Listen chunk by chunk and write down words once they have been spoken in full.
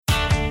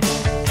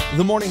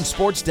The Morning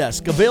Sports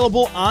Desk,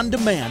 available on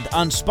demand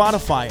on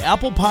Spotify,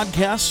 Apple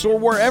Podcasts, or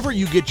wherever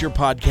you get your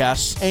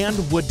podcasts, and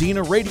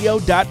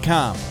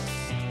wadinaradio.com.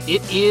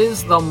 It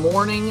is the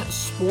Morning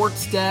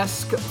Sports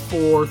Desk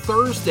for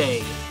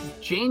Thursday,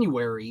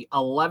 January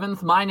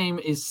 11th. My name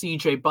is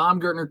CJ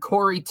Baumgartner.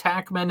 Corey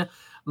Tackman,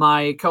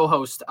 my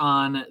co-host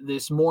on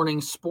this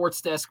Morning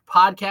Sports Desk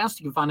podcast.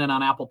 You can find it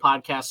on Apple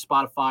Podcasts,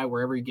 Spotify,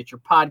 wherever you get your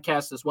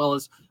podcasts, as well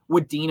as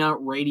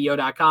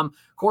wadinaradio.com.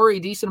 Corey, a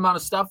decent amount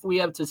of stuff we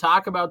have to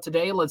talk about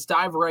today. Let's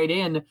dive right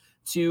in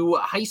to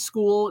high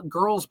school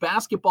girls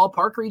basketball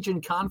Park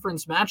Region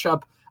Conference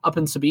matchup up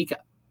in Sebeka.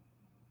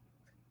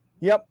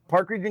 Yep,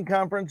 Park Region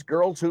Conference,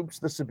 girls hoops.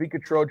 The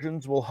Sebeka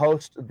Trojans will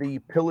host the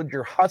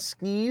Pillager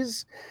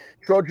Huskies.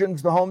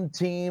 Trojans, the home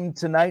team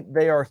tonight.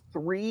 They are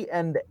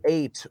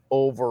 3-8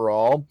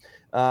 overall.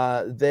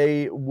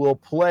 They will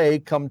play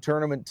come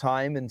tournament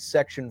time in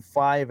Section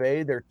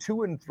 5A. They're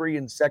 2-3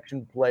 in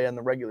section play on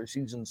the regular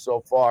season so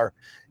far,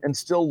 and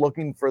still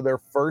looking for their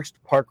first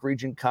Park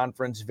Region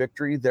Conference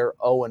victory. They're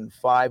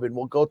 0-5, and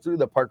we'll go through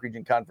the Park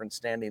Region Conference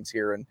standings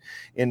here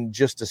in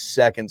just a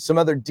second. Some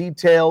other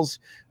details: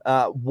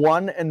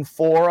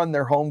 1-4 on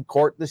their home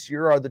court this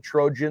year are the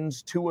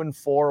Trojans.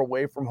 2-4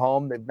 away from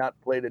home. They've not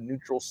played a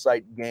neutral site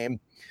game.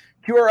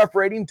 QRF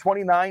rating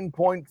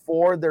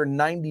 29.4. They're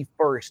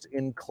 91st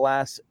in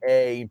Class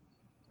A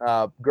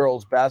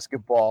girls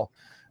basketball.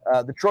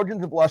 The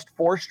Trojans have lost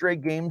 4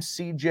 straight games,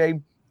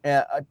 CJ,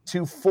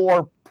 to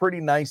 4 pretty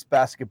nice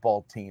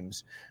basketball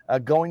teams.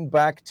 Going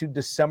back to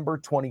December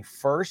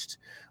 21st,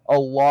 a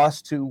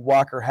loss to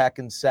Walker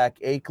Hackensack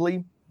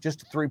Akeley,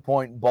 just a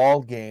 3-point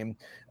ball game.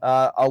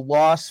 A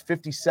loss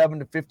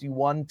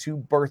 57-51 to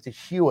Bertha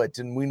Hewitt,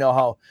 and we know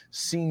how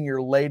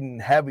senior laden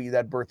heavy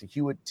that Bertha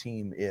Hewitt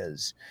team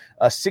is.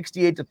 A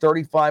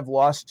 68-35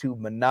 loss to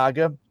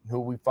Monaga, who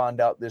we found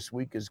out this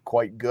week is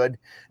quite good,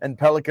 and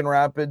Pelican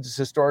Rapids,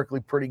 historically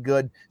pretty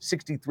good,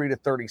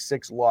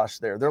 63-36 loss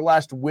there. Their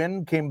last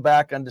win came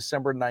back on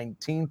December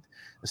 19th,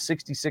 a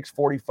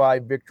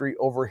 66-45 victory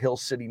over Hill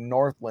City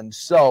Northland.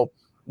 So,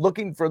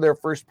 looking for their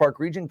first Park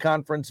Region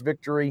Conference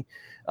victory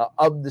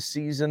of the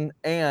season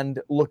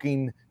and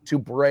looking to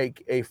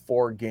break a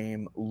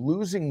 4-game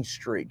losing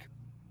streak.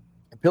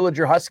 The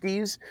Pillager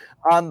Huskies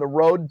on the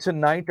road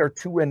tonight are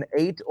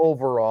 2-8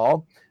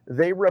 overall.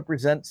 They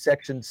represent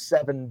Section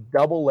 7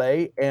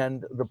 AA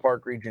and the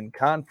Park Region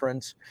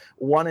Conference.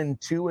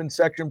 1-2 in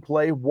section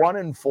play,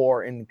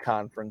 1-4 in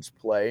conference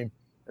play.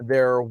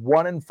 They're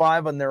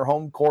 1-5 on their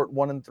home court,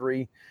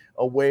 1-3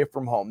 away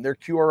from home. Their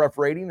QRF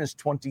rating is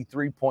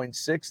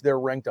 23.6. They're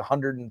ranked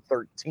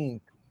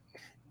 113th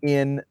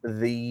in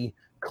the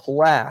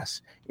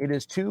class. It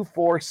is 2,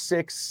 4,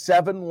 6,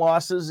 7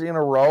 losses in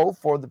a row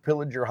for the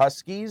Pillager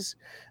Huskies,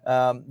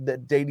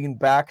 that dating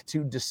back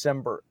to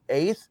December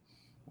 8th.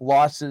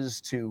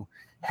 Losses to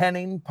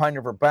Henning, Pine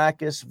River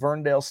Bacchus,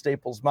 Verndale,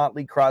 Staples,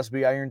 Motley,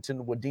 Crosby,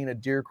 Ironton, Wadena,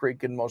 Deer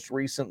Creek, and most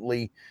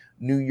recently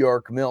New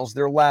York Mills.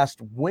 Their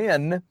last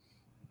win,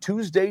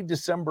 Tuesday,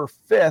 December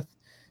 5th,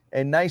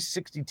 a nice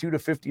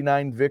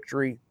 62-59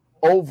 victory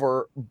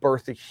over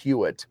Bertha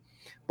Hewitt.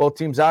 Both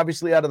teams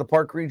obviously out of the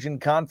Park Region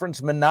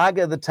Conference.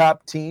 Monaga, the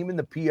top team in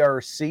the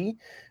PRC.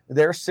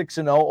 They're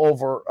 6-0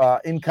 over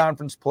in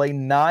conference play,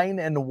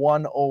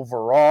 9-1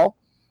 overall.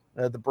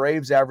 The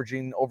Braves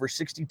averaging over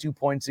 62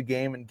 points a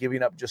game and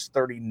giving up just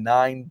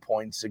 39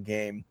 points a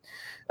game.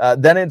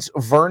 Then it's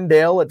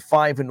Verndale at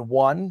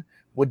 5-1,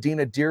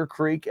 Wadena Deer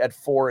Creek at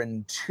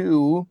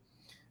 4-2,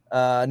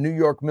 New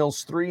York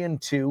Mills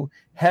 3-2,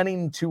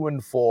 Henning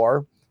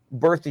 2-4,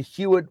 Bertha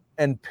Hewitt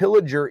and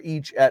Pillager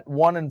each at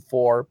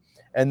 1-4,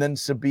 and then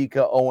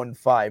Sebeka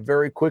 0-5.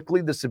 Very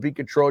quickly, the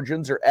Sebeka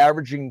Trojans are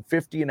averaging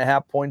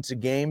 50.5 points a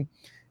game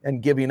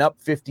and giving up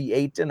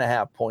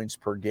 58.5 points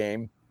per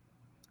game.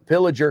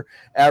 Pillager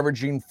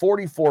averaging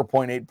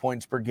 44.8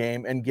 points per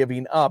game and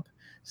giving up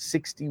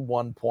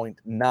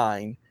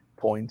 61.9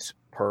 points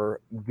per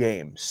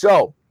game.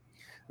 So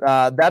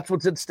that's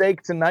what's at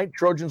stake tonight.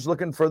 Trojans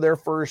looking for their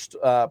first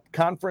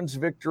conference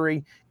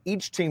victory.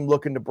 Each team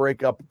looking to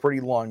break up a pretty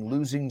long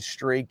losing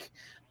streak.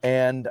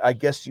 And I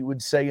guess you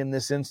would say in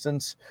this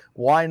instance,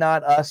 why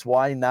not us?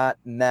 Why not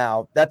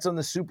now? That's on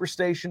the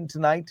Superstation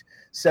tonight,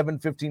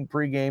 7:15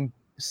 pregame.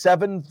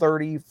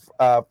 7:30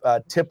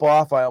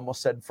 tip-off. I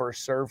almost said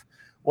first serve.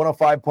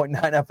 105.9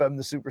 FM,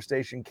 the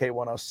Superstation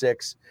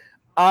K106,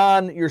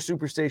 on your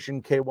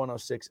Superstation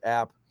K106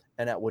 app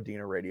and at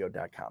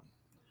wadinaradio.com.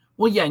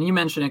 Well, yeah, and you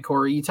mentioned it,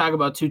 Corey. You talk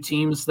about two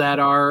teams that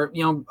are,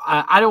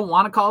 I don't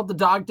want to call it the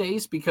dog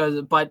days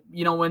but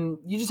when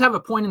you just have a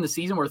point in the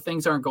season where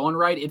things aren't going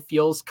right, it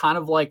feels kind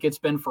of like it's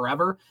been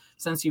forever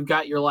since you've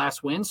got your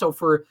last win. So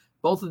for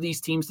both of these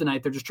teams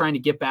tonight, they're just trying to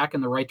get back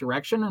in the right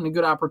direction, and a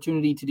good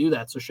opportunity to do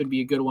that. So it should be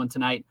a good one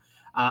tonight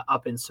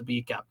up in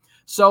Sebeka.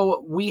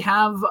 So we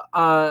have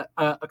a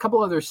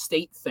couple other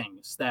state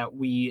things that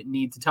we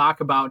need to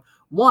talk about.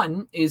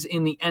 One is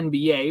in the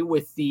NBA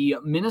with the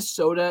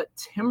Minnesota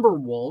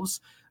Timberwolves.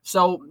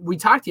 So we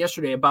talked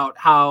yesterday about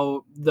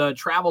how the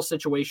travel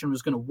situation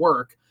was going to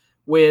work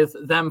with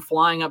them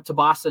flying up to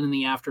Boston in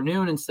the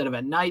afternoon instead of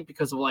at night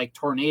because of like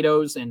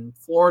tornadoes in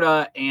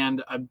Florida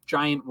and a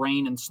giant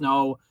rain and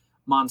snow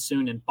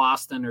monsoon in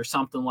Boston or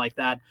something like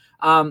that.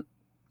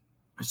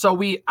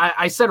 So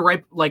I said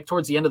right like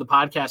towards the end of the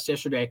podcast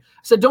yesterday, I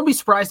said, don't be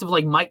surprised if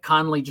like Mike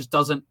Conley just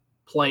doesn't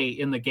play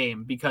in the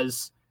game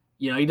because,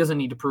 he doesn't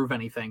need to prove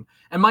anything.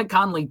 And Mike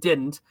Conley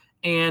didn't.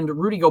 And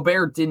Rudy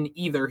Gobert didn't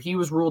either. He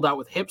was ruled out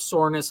with hip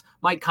soreness.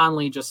 Mike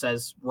Conley just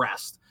says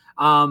rest.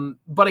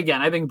 But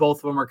again, I think both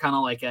of them are kind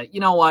of like, you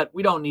know what?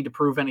 We don't need to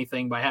prove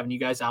anything by having you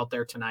guys out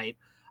there tonight.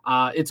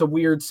 It's a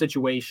weird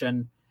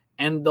situation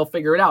and they'll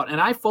figure it out.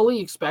 And I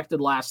fully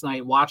expected last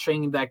night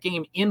watching that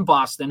game in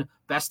Boston,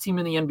 best team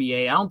in the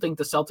NBA. I don't think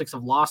the Celtics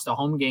have lost a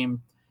home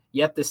game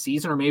yet this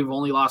season, or maybe have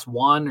only lost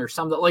one or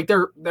something. Like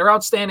they're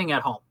outstanding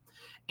at home.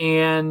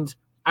 And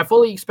I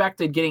fully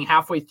expected getting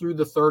halfway through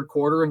the third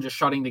quarter and just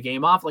shutting the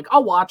game off. Like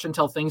I'll watch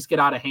until things get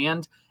out of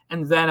hand.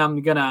 And then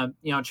I'm going to,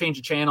 change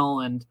the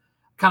channel and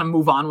kind of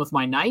move on with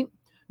my night.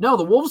 No,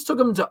 the Wolves took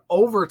them to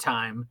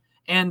overtime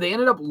and they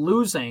ended up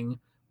losing.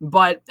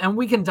 And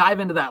we can dive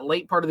into that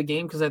late part of the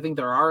game because I think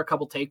there are a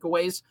couple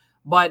takeaways.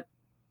 But,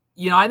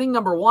 I think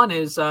number one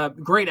is a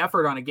great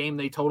effort on a game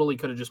they totally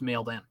could have just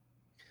mailed in.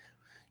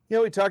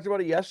 We talked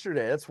about it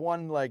yesterday. That's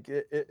one, like,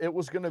 it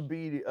was going to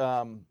be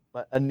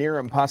a near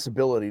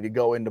impossibility to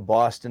go into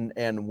Boston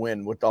and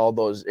win with all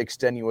those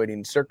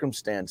extenuating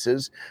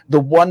circumstances. The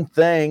one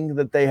thing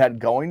that they had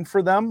going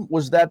for them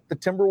was that the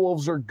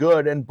Timberwolves are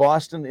good and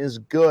Boston is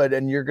good,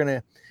 and you're going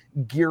to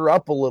gear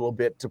up a little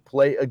bit to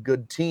play a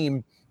good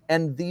team.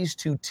 And these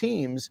two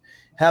teams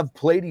have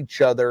played each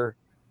other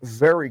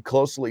very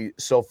closely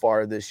so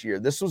far this year.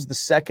 This was the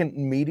second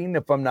meeting,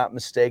 if I'm not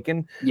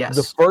mistaken. Yes.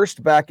 The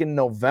first back in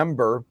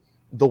November,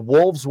 the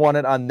Wolves won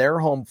it on their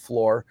home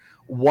floor,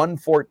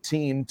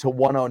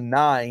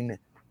 114-109,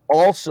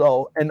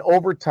 also an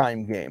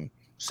overtime game.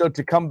 So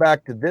to come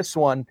back to this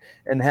one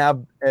and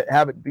have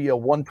it be a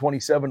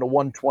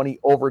 127-120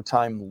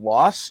 overtime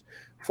loss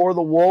for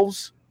the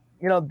Wolves,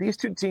 these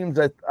two teams,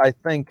 I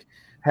think,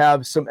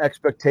 have some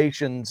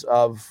expectations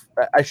of,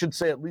 I should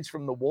say, at least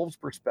from the Wolves'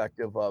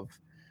 perspective of,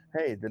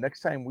 hey, the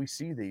next time we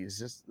see these,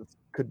 this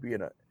could be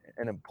an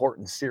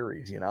important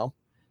series,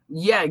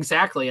 Yeah,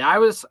 exactly. I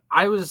was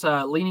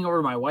leaning over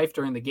to my wife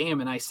during the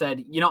game and I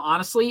said,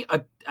 honestly,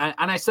 and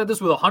I said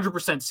this with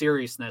 100%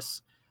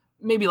 seriousness,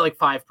 maybe like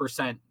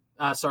 5%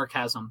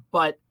 sarcasm,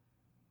 but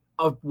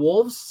a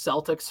Wolves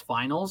Celtics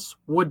finals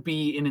would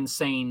be an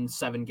insane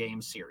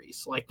 7-game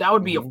series. Like that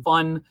would be a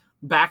fun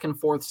back and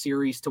forth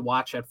series to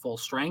watch at full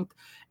strength.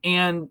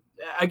 And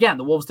again,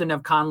 the Wolves didn't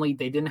have Conley.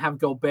 They didn't have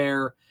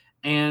Gobert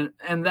and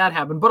that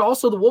happened, but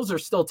also the Wolves are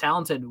still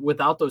talented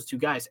without those two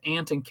guys.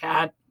 Ant and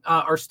Cat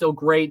are still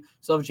great.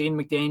 So have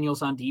Jaden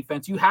McDaniels on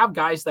defense. You have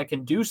guys that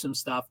can do some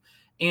stuff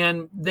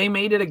and they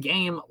made it a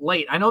game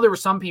late. I know there were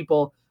some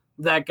people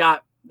that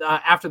got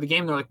after the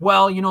game. They're like,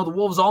 well, the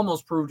Wolves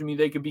almost proved to me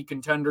they could be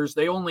contenders.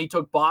 They only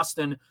took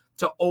Boston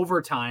to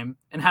overtime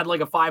and had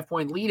like a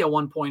 5-point lead at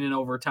one point in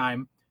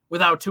overtime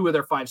without 2 of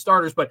their 5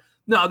 starters. But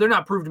no, they're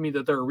not proved to me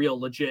that they're a real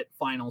legit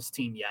finals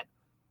team yet.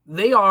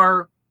 They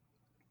are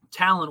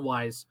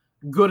talent-wise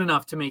good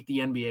enough to make the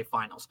NBA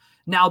finals.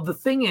 Now, the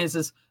thing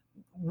is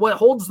what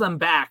holds them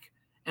back,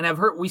 and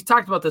we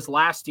talked about this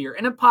last year,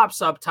 and it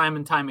pops up time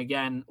and time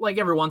again, like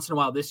every once in a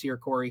while this year,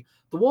 Corey,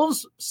 the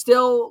Wolves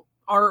still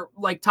are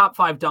like top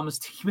 5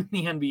 dumbest team in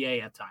the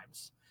NBA at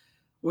times.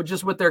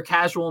 With their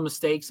casual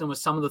mistakes and with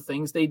some of the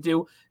things they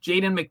do.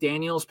 Jaden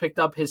McDaniels picked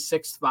up his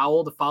 6th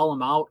foul to foul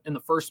him out in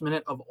the first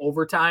minute of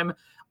overtime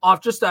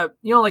off just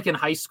like in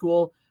high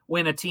school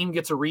when a team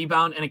gets a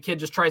rebound and a kid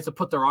just tries to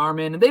put their arm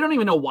in and they don't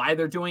even know why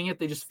they're doing it.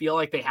 They just feel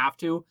like they have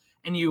to.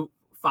 And you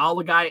foul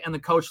the guy and the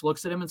coach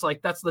looks at him and it's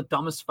like, that's the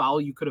dumbest foul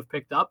you could have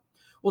picked up.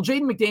 Well,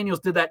 Jaden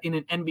McDaniels did that in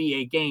an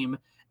NBA game.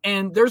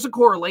 And there's a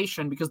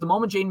correlation because the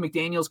moment Jaden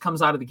McDaniels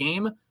comes out of the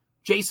game,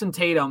 Jason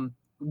Tatum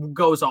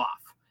goes off.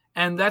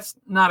 And that's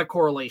not a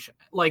correlation.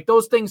 Like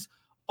those things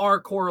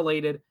are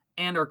correlated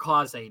and are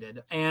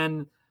causated.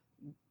 And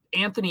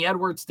Anthony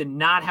Edwards did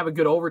not have a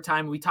good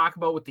overtime. We talk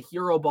about with the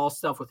hero ball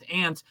stuff with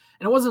Ant.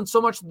 And it wasn't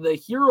so much the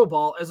hero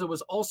ball as it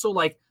was also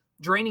like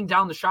draining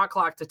down the shot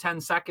clock to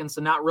 10 seconds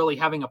and not really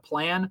having a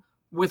plan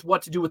with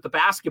what to do with the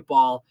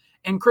basketball.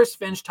 And Chris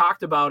Finch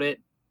talked about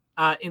it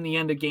in the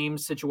end of game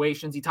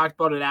situations. He talked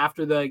about it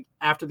after the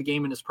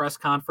game in his press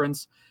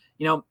conference.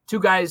 2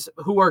 guys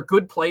who are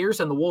good players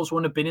and the Wolves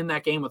wouldn't have been in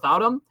that game without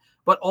them,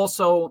 but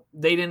also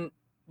they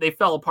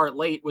fell apart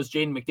late was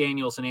Jaden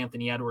McDaniels and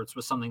Anthony Edwards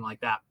was something like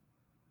that.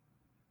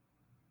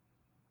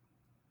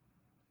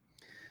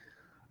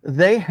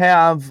 They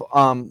have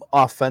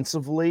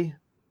offensively,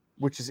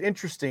 which is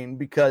interesting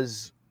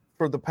because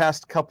for the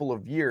past couple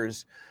of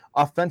years,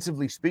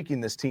 offensively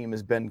speaking, this team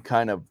has been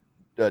kind of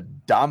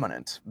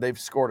dominant. They've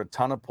scored a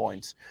ton of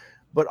points,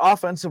 but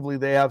offensively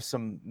they have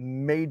some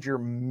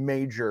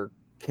major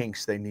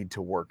kinks they need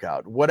to work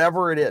out.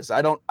 Whatever it is,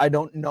 I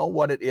don't know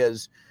what it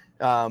is.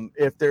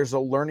 If there's a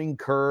learning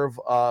curve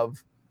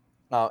of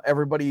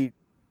everybody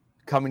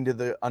coming to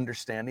the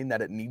understanding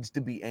that it needs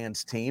to be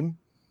Ant's team,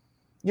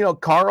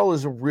 Carl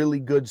is a really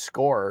good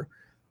scorer.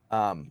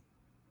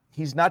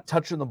 He's not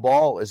touching the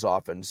ball as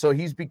often. So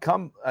he's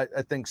become,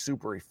 I think,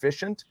 super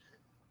efficient.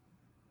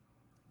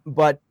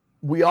 But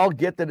we all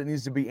get that it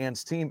needs to be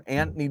Ant's team.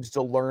 Ant needs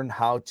to learn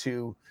how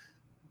to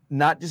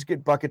not just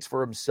get buckets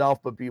for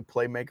himself, but be a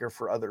playmaker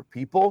for other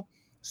people.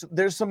 So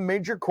there's some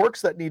major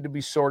quirks that need to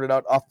be sorted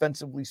out,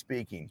 offensively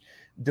speaking.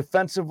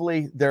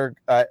 Defensively,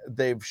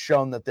 they've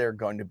shown that they're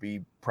going to be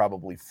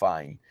probably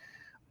fine.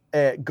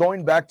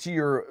 Going back to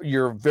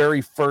your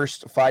very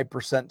first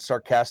 5%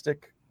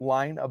 sarcastic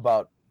line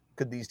about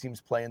could these teams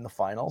play in the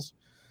finals,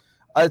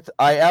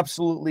 I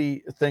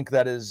absolutely think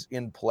that is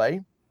in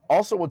play.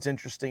 Also, what's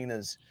interesting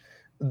is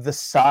the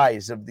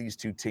size of these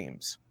two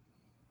teams.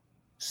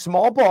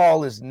 Small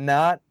ball is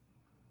not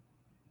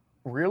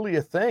really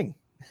a thing.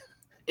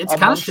 It's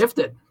kind of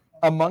shifted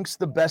amongst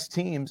the best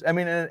teams. I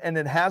mean, and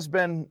it has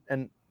been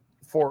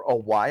for a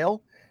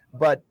while,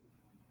 but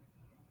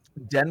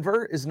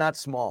Denver is not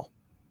small.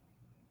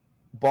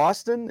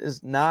 Boston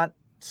is not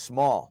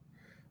small.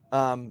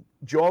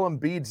 Joel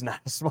Embiid's not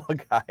a small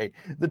guy.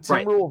 The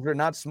Timberwolves are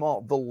not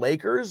small. The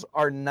Lakers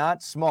are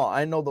not small.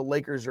 I know the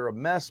Lakers are a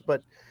mess,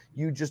 but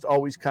you just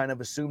always kind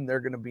of assume they're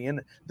going to be in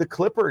it. The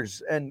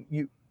Clippers and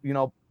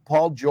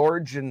Paul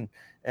George and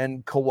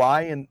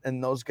Kawhi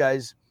and those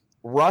guys,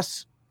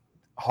 Russ,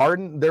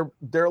 Harden,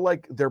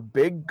 they're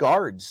big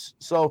guards.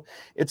 So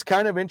it's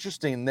kind of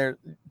interesting. Their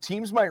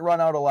teams might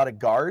run out a lot of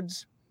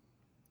guards,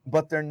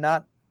 but they're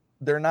not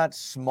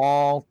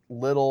small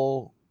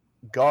little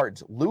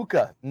guards.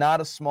 Luka,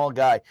 not a small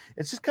guy.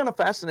 It's just kind of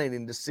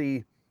fascinating to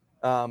see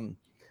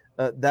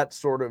that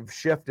sort of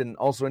shift, and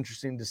also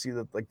interesting to see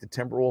that like the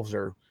Timberwolves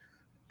are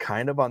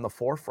kind of on the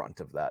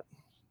forefront of that.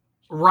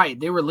 Right.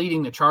 They were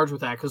leading the charge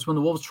with that because when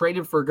the Wolves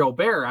traded for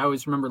Gobert, I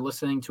always remember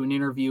listening to an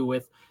interview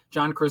with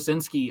John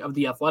Krasinski of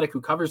The Athletic, who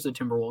covers the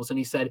Timberwolves, and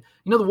he said,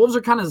 the Wolves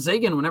are kind of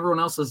zigging when everyone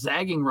else is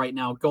zagging right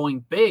now,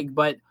 going big,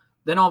 but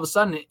then all of a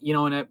sudden,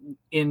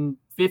 in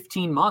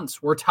 15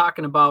 months, we're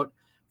talking about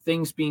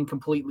things being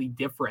completely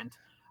different.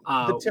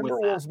 The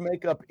Timberwolves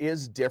makeup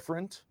is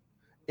different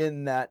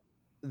in that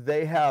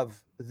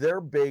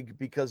they're big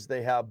because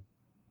they have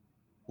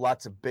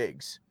lots of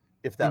bigs,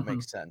 if that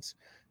makes sense.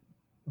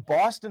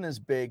 Boston is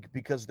big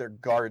because their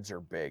guards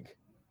are big.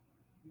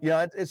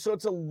 So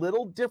it's a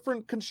little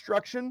different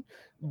construction,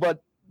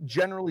 but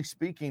generally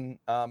speaking,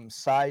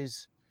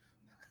 size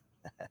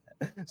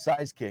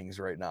kings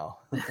right now.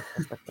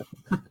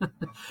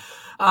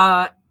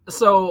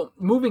 So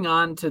moving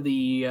on to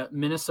the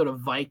Minnesota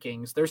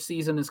Vikings, their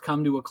season has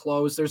come to a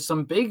close. There's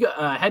some big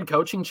head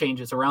coaching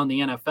changes around the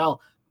NFL.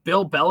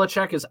 Bill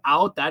Belichick is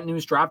out. That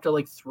news dropped at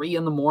like 3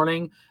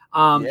 a.m.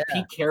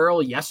 Pete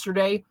Carroll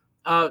yesterday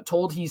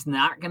told he's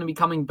not going to be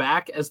coming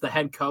back as the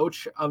head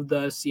coach of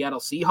the Seattle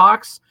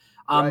Seahawks.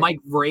 Mike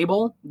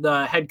Vrabel,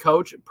 the head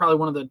coach, probably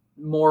one of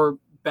the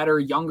better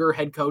younger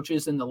head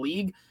coaches in the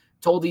league,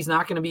 told he's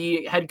not going to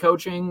be head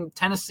coaching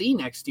Tennessee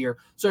next year.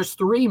 So there's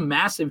 3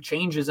 massive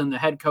changes in the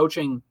head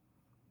coaching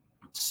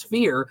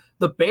sphere.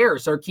 The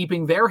Bears are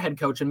keeping their head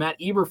coach and Matt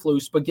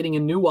Eberflus, but getting a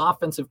new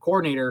offensive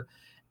coordinator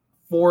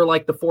for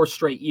like the 4th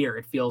straight year,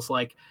 it feels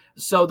like.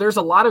 So there's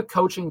a lot of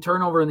coaching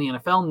turnover in the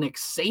NFL. Nick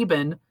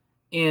Saban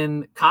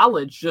in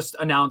college just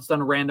announced on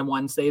a random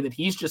Wednesday that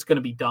he's just going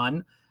to be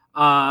done.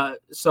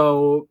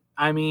 So,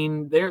 I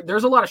mean,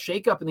 there's a lot of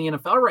shakeup in the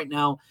NFL right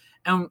now.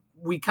 And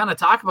we kind of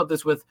talk about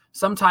this with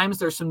sometimes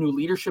there's some new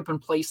leadership in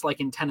place, like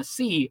in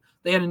Tennessee,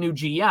 they had a new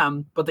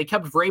GM, but they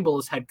kept Vrabel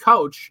as head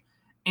coach.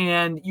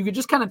 And you could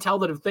just kind of tell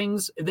that if they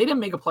didn't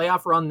make a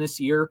playoff run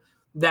this year,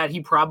 that he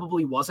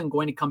probably wasn't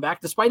going to come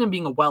back, despite him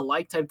being a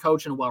well-liked head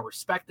coach and a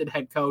well-respected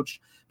head coach,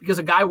 because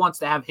a guy wants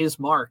to have his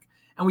mark.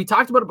 And we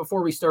talked about it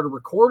before we started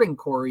recording,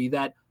 Corey,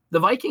 that the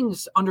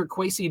Vikings under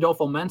Kwesi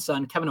Adolfo-Mensah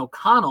and Kevin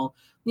O'Connell,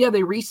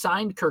 they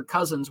re-signed Kirk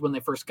Cousins when they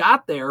first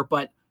got there,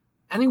 but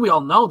I think we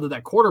all know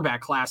that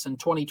quarterback class in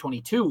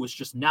 2022 was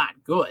just not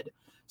good.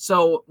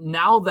 So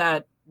now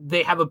that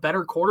they have a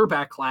better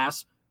quarterback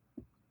class,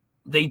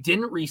 they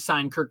didn't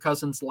re-sign Kirk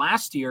Cousins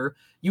last year.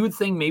 You would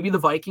think maybe the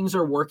Vikings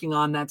are working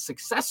on that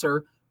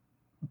successor,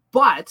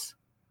 but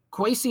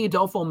Kwesi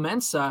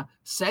Adolfo-Mensah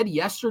said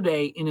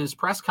yesterday in his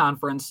press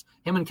conference,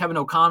 him and Kevin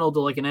O'Connell did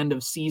like an end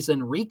of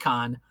season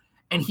recon,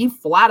 and he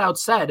flat out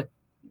said,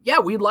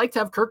 we'd like to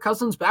have Kirk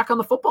Cousins back on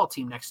the football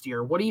team next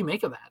year. What do you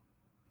make of that?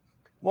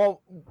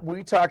 Well,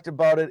 we talked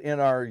about it in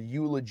our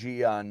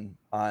eulogy on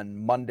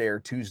Monday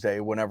or Tuesday,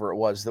 whenever it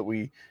was that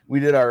we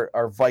did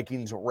our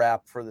Vikings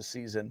wrap for the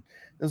season.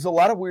 There's a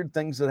lot of weird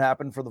things that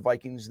happened for the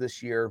Vikings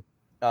this year,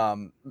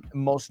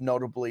 most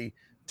notably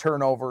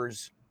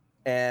turnovers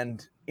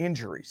and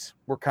injuries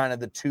were kind of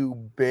the 2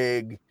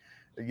 big,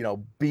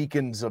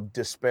 beacons of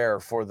despair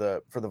for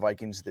the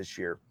Vikings this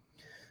year.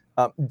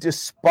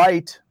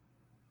 Despite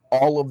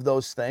all of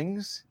those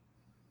things,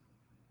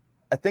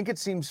 I think it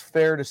seems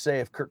fair to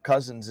say if Kirk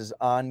Cousins is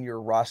on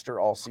your roster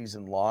all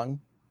season long,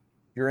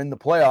 you're in the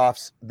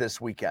playoffs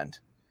this weekend.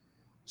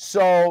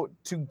 So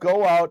to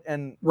go out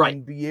and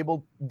be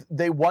able,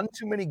 they won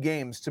too many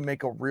games to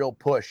make a real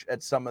push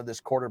at some of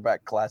this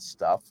quarterback class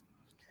stuff.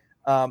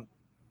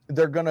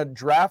 They're going to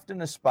draft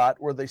in a spot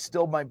where they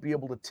still might be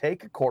able to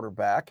take a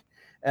quarterback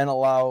and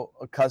allow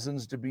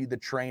Cousins to be the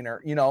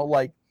trainer,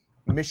 like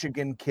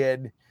Michigan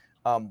kid,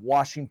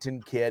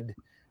 Washington kid,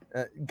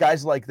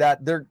 guys like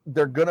that.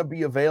 They're going to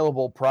be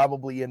available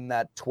probably in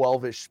that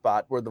 12-ish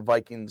spot where the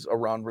Vikings are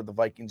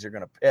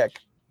going to pick.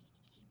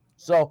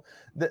 So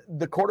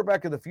the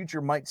quarterback of the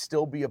future might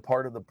still be a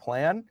part of the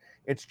plan.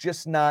 It's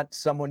just not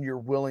someone you're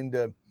willing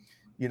to,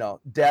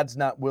 dad's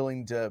not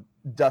willing to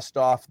dust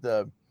off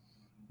the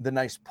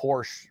nice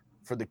Porsche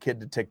for the kid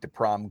to take to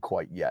prom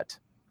quite yet.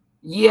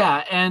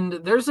 Yeah, and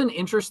there's an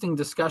interesting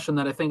discussion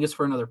that I think is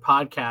for another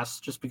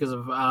podcast just because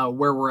of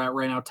where we're at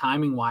right now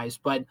timing-wise,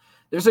 but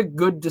there's a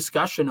good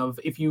discussion of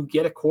if you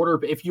get a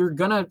quarterback, if you're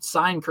going to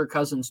sign Kirk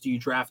Cousins, do you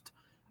draft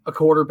a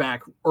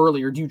quarterback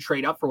early or do you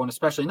trade up for one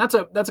especially? And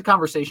that's a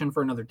conversation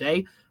for another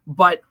day,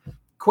 but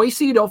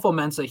Kwesi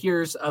Adolfo-Mensah,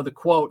 here's the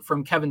quote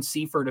from Kevin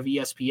Seifert of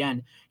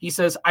ESPN. He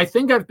says, "I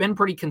think I've been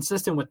pretty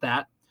consistent with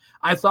that.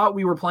 I thought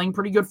we were playing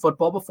pretty good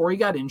football before he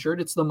got injured.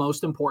 It's the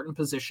most important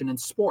position in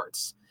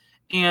sports."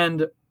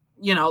 And,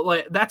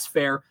 that's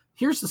fair.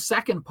 Here's the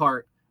second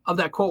part of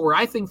that quote where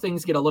I think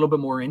things get a little bit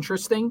more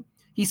interesting.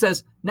 He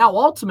says, "Now,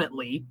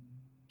 ultimately,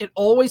 it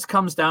always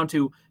comes down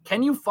to,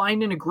 can you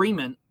find an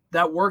agreement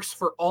that works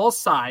for all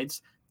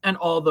sides and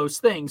all those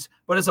things?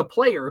 But as a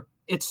player,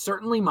 it's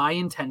certainly my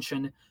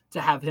intention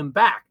to have him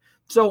back."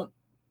 So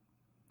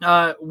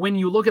when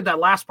you look at that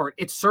last part,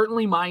 it's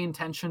certainly my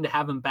intention to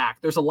have him back.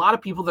 There's a lot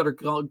of people that are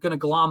going to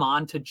glom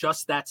on to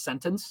just that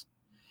sentence.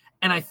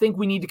 And I think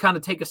we need to kind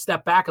of take a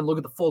step back and look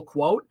at the full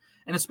quote,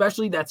 and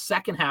especially that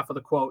second half of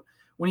the quote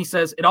when he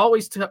says, it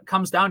always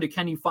comes down to,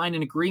 can you find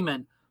an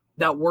agreement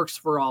that works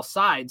for all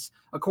sides?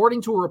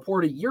 According to a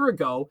report a year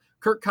ago,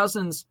 Kirk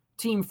Cousins'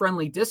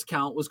 team-friendly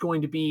discount was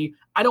going to be,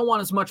 I don't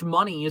want as much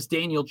money as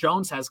Daniel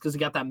Jones has because he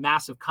got that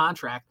massive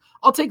contract.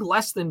 I'll take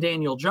less than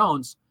Daniel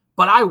Jones,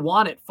 but I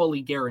want it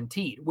fully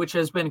guaranteed, which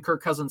has been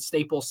Kirk Cousins'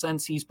 staple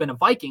since he's been a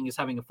Viking, is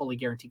having a fully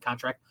guaranteed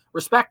contract.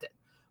 Respect it.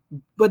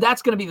 But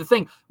that's going to be the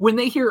thing. When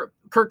they hear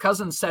Kirk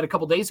Cousins said a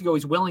couple days ago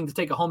he's willing to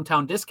take a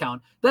hometown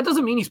discount, that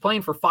doesn't mean he's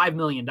playing for $5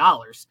 million.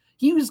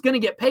 He was going to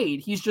get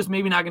paid. He's just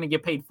maybe not going to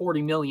get paid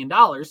 $40 million.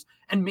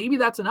 And maybe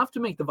that's enough to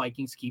make the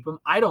Vikings keep him.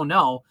 I don't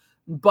know.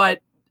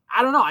 But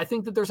I don't know. I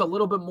think that there's a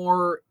little bit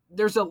more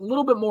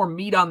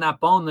meat on that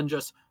bone than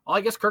just, well,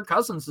 I guess Kirk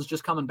Cousins is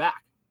just coming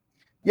back.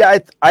 Yeah,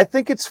 I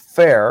think it's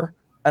fair.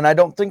 And I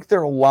don't think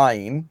they're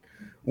lying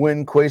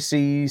when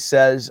Kwesi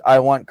says, I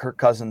want Kirk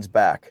Cousins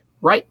back.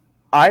 Right.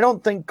 I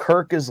don't think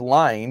Kirk is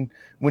lying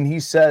when he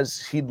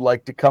says he'd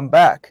like to come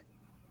back.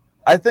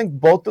 I think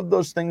both of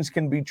those things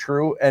can be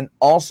true. And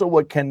also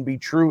what can be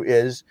true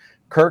is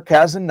Kirk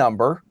has a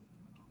number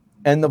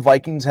and the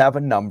Vikings have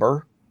a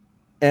number.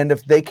 And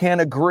if they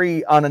can't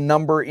agree on a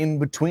number in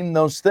between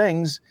those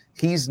things,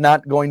 he's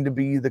not going to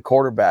be the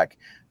quarterback.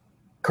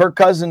 Kirk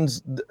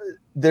Cousins,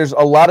 there's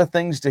a lot of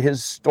things to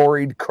his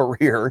storied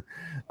career,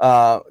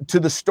 to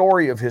the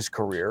story of his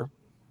career.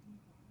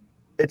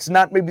 It's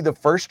not maybe the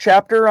first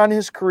chapter on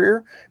his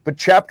career, but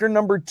chapter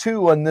number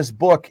 2 on this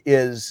book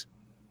is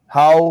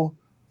how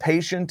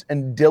patient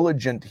and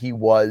diligent he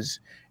was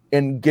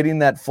in getting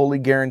that fully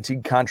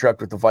guaranteed contract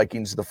with the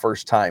Vikings the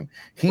first time.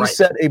 He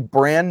set a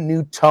brand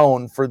new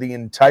tone for the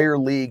entire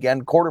league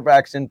and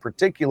quarterbacks in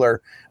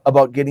particular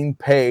about getting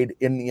paid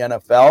in the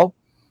NFL.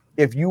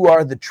 If you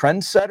are the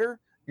trendsetter,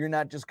 you're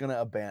not just going to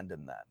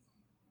abandon that.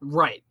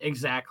 Right,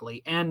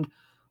 exactly. And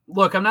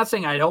look, I'm not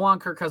saying I don't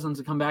want Kirk Cousins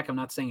to come back. I'm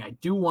not saying I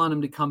do want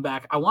him to come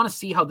back. I want to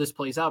see how this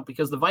plays out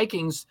because the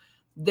Vikings,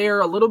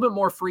 they're a little bit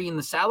more free in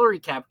the salary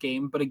cap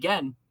game. But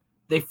again,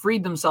 they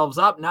freed themselves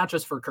up, not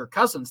just for Kirk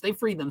Cousins. They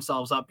freed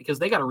themselves up because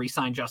they got to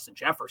re-sign Justin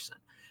Jefferson.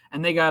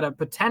 And they got to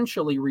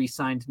potentially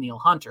re-sign Danielle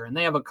Hunter. And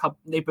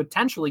they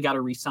potentially got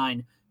to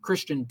re-sign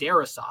Christian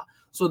Darrisaw.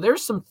 So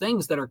there's some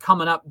things that are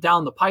coming up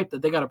down the pipe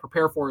that they got to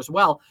prepare for as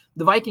well.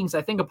 The Vikings,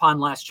 I think upon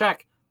last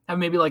check, have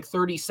maybe like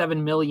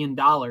 $37 million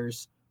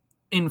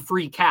in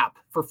free cap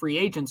for free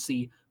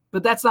agency,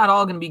 but that's not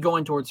all going to be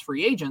going towards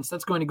free agents.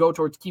 That's going to go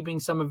towards keeping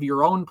some of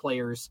your own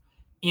players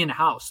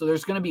in-house. So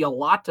there's going to be a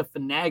lot to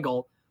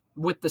finagle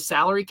with the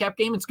salary cap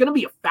game. It's going to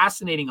be a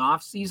fascinating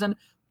offseason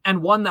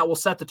and one that will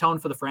set the tone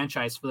for the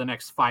franchise for the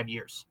next 5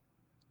 years.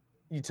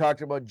 You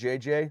talked about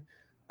JJ.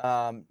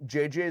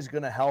 JJ is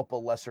going to help a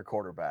lesser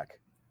quarterback.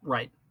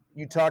 Right.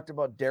 You talked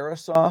about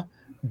Darrisaw.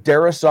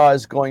 Darrisaw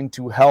is going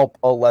to help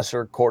a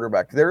lesser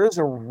quarterback. There is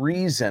a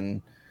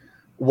reason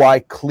why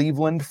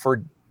Cleveland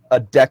for a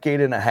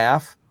decade and a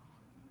half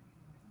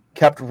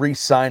kept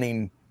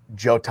re-signing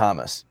Joe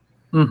Thomas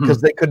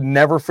because they could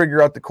never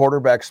figure out the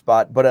quarterback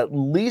spot, but at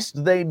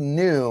least they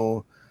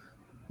knew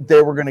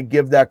they were going to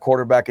give that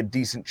quarterback a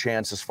decent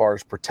chance as far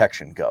as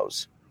protection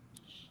goes.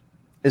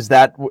 Is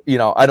that,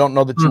 I don't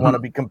know that you want to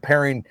be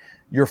comparing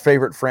your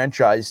favorite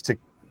franchise to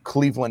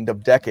Cleveland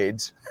of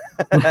decades.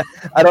 I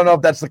don't know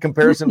if that's the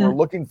comparison we're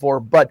looking for,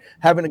 but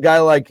having a guy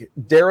like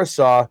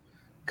Darrisaw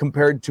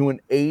compared to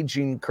an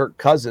aging Kirk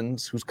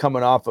Cousins who's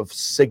coming off of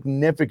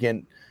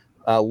significant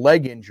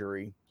leg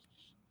injury,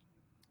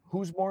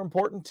 who's more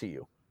important to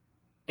you?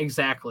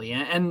 Exactly.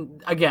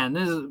 And again,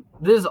 this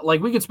is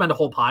like, we could spend a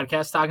whole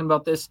podcast talking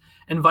about this,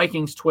 and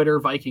Vikings Twitter,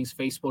 Vikings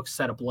Facebook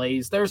set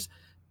ablaze.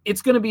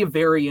 It's going to be a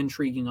very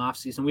intriguing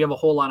offseason. We have a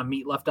whole lot of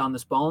meat left on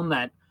this bone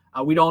that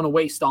we don't want to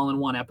waste all in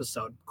one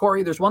episode.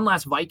 Corey, there's one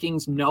last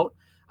Vikings note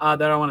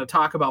that I want to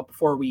talk about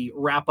before we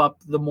wrap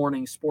up the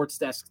morning sports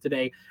desk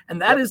today. And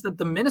that is that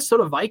the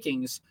Minnesota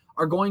Vikings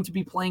are going to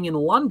be playing in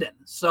London.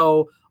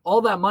 So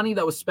all that money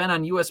that was spent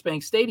on US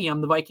Bank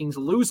Stadium, the Vikings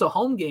lose a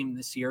home game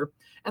this year,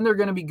 and they're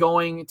going to be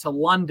going to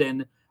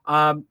London.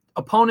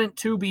 Opponent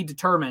to be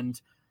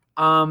determined.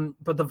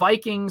 But the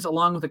Vikings,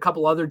 along with a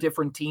couple other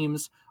different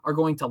teams, are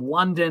going to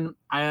London.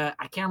 I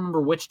can't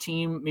remember which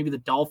team. Maybe the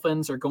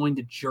Dolphins are going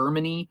to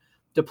Germany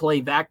to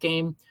play that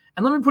game.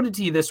 And let me put it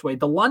to you this way.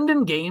 The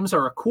London games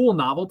are a cool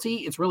novelty.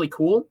 It's really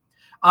cool.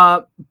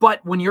 But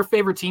when your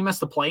favorite team has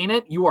to play in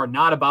it, you are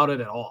not about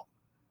it at all.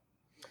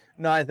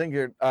 No, I think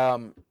you're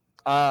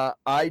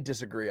I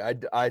disagree.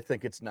 I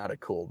think it's not a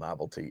cool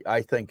novelty.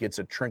 I think it's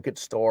a trinket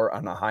store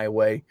on a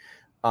highway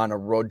on a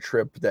road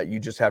trip that you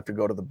just have to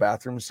go to the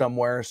bathroom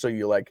somewhere. So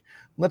you like,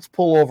 let's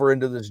pull over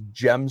into this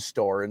gem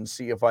store and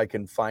see if I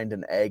can find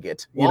an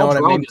agate. You know what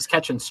I mean? Is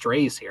catching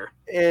strays here.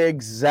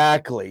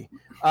 Exactly.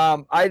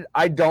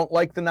 I don't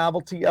like the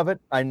novelty of it.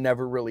 I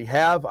never really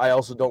have. I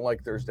also don't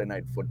like Thursday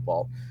night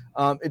football.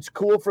 It's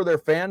cool for their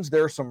fans.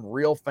 There are some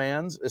real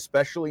fans,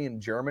 especially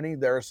in Germany.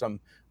 There are some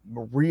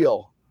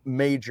real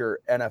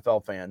major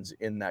NFL fans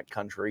in that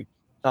country.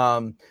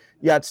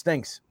 Yeah, it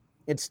stinks.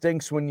 It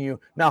stinks when you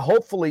now.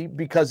 Hopefully,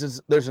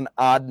 because there's an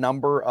odd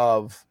number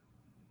of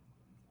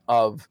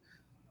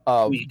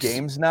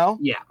games now,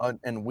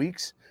 and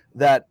weeks,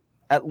 that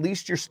at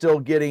least you're still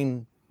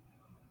getting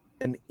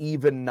an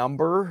even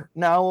number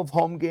now of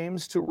home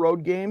games to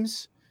road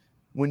games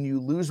when you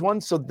lose one.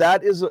 So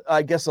that is,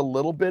 I guess, a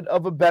little bit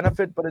of a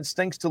benefit, but it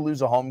stinks to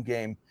lose a home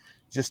game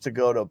just to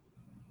go to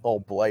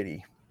Old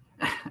Blighty.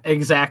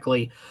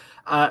 Exactly.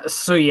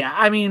 So yeah,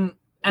 I mean.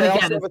 And they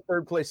again, also have a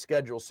third place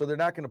schedule, so they're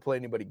not going to play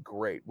anybody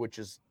great, which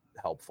is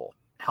helpful.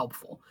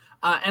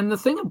 And the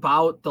thing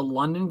about the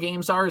London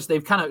games is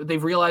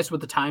they've realized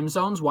with the time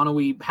zones, why don't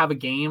we have a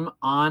game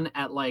on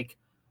at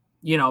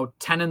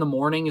 10 in the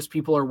morning as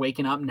people are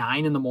waking up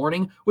 9 in the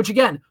morning, which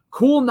again,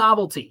 cool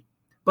novelty.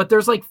 But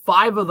there's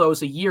 5 of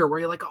those a year where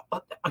you're like,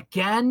 oh,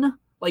 again,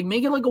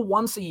 make it a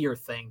once a year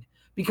thing.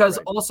 Because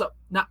also,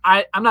 now,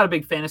 I'm not a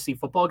big fantasy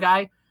football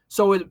guy.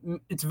 So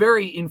it's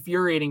very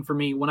infuriating for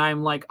me when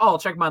I'm like, oh, I'll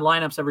check my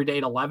lineups every day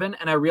at 11.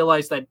 And I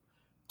realize that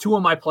 2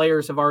 of my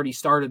players have already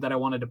started that I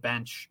wanted to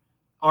bench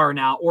are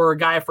now, or a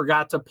guy I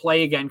forgot to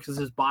play again because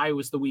his bye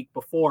was the week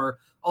before.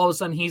 All of a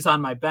sudden he's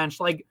on my bench.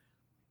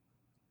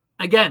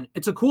 Again,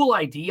 it's a cool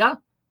idea,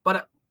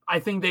 but I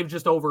think they've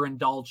just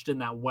overindulged in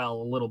that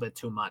well a little bit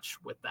too much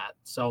with that.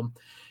 So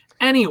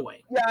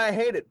anyway. Yeah, I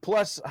hate it.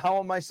 Plus, how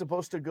am I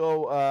supposed to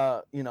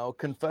go,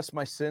 confess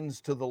my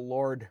sins to the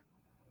Lord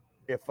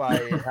if I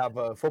have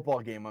a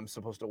football game I'm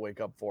supposed to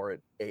wake up for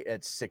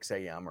at 6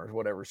 a.m. or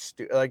whatever? It's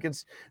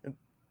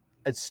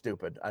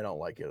stupid. I don't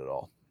like it at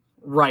all.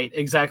 Right,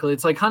 exactly.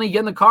 It's like, honey, get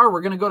in the car.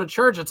 We're going to go to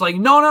church. It's like,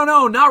 no,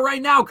 not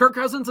right now. Kirk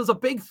Cousins is a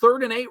big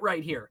 3rd and 8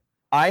 right here.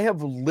 I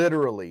have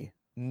literally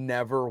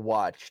never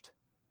watched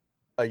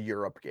a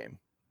Europe game.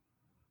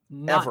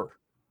 Ever.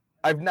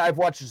 I've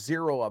watched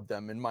 0 of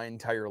them in my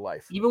entire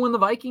life. Even when the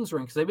Vikings were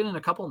in, because they've been in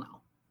a couple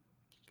now.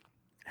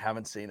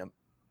 Haven't seen them.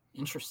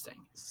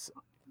 Interesting.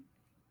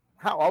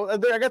 How? I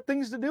got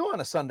things to do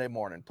on a Sunday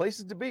morning,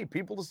 places to be,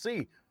 people to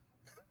see.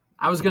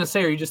 I was going to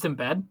say, are you just in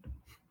bed?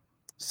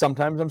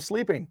 Sometimes I'm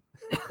sleeping.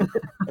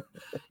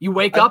 You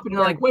wake up and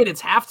you're like, wait,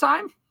 it's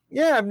halftime?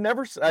 Yeah, I've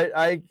never.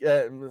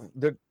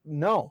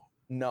 No.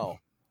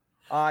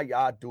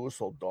 Yeah,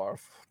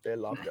 Dusseldorf. They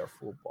love their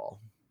football.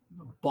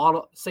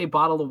 Bottle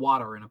of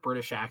water in a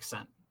British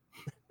accent.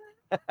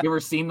 You ever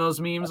seen those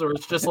memes where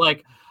it's just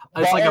like,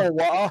 it's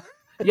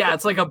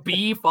like a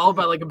B followed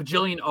by a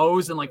bajillion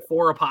O's and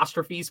 4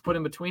 apostrophes put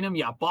in between them.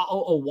 Yeah,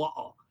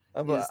 bottle.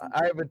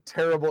 I have a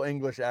terrible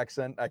English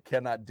accent. I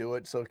cannot do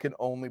it, so it can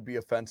only be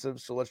offensive.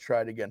 So let's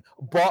try it again.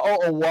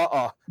 Bottle.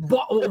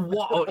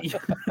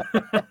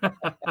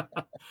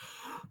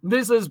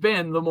 This has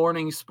been the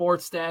Morning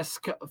Sports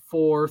Desk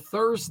for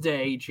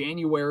Thursday,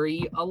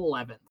 January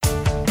 11th.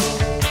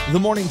 The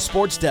Morning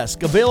Sports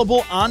Desk,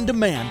 available on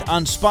demand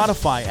on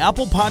Spotify,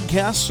 Apple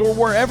Podcasts, or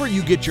wherever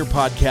you get your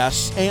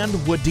podcasts, and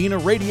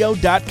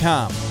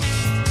wadinaradio.com.